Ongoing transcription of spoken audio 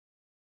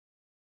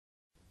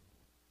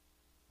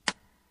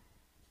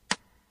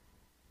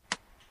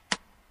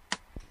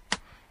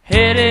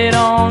headed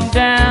on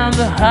down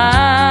the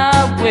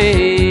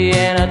highway,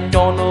 and I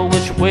don't know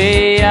which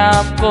way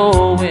I'm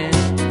going.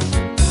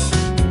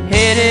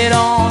 Headed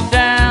on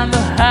down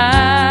the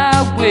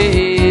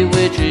highway,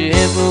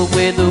 whichever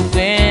way the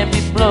wind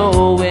be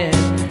blowing.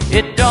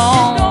 It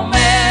don't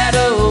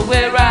matter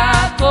where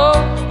I go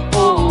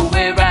or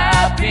where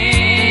I've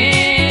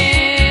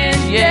been,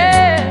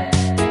 yeah.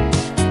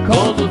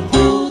 'Cause the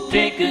food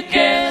tank of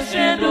gas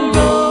and the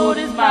road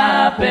is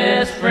my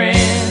best friend.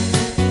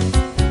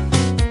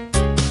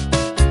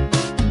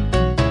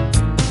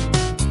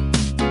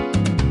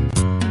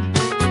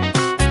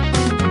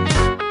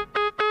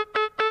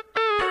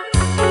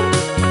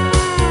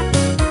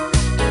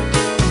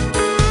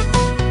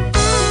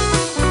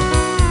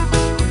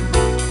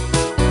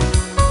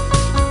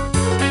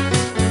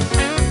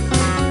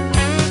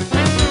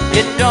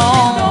 It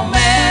don't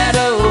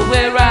matter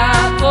where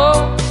I go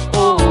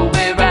or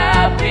where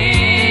I've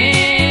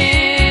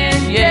been,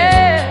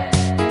 yeah.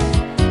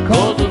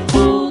 'Cause the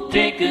food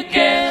tank of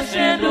gas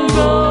and the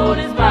road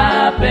is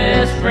my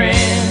best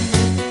friend.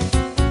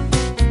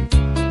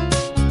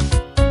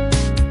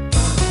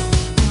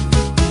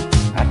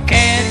 I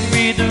can't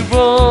read the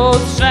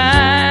road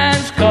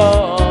signs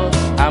 'cause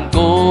I'm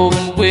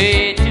going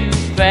way too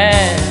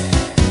fast.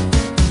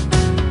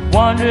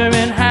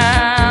 Wondering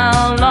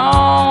how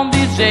long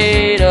these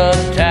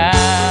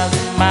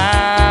 8,000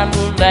 miles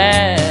will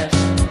last.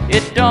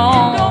 It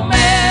don't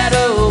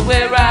matter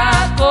where I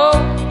go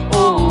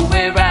or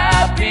where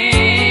I've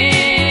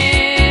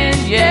been,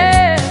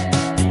 yeah.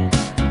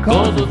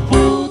 'Cause the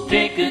food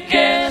tank of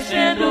gas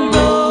and the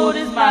road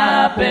is my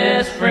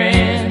best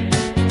friend.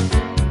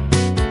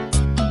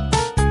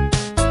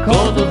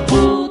 'Cause the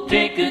food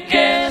tank of gas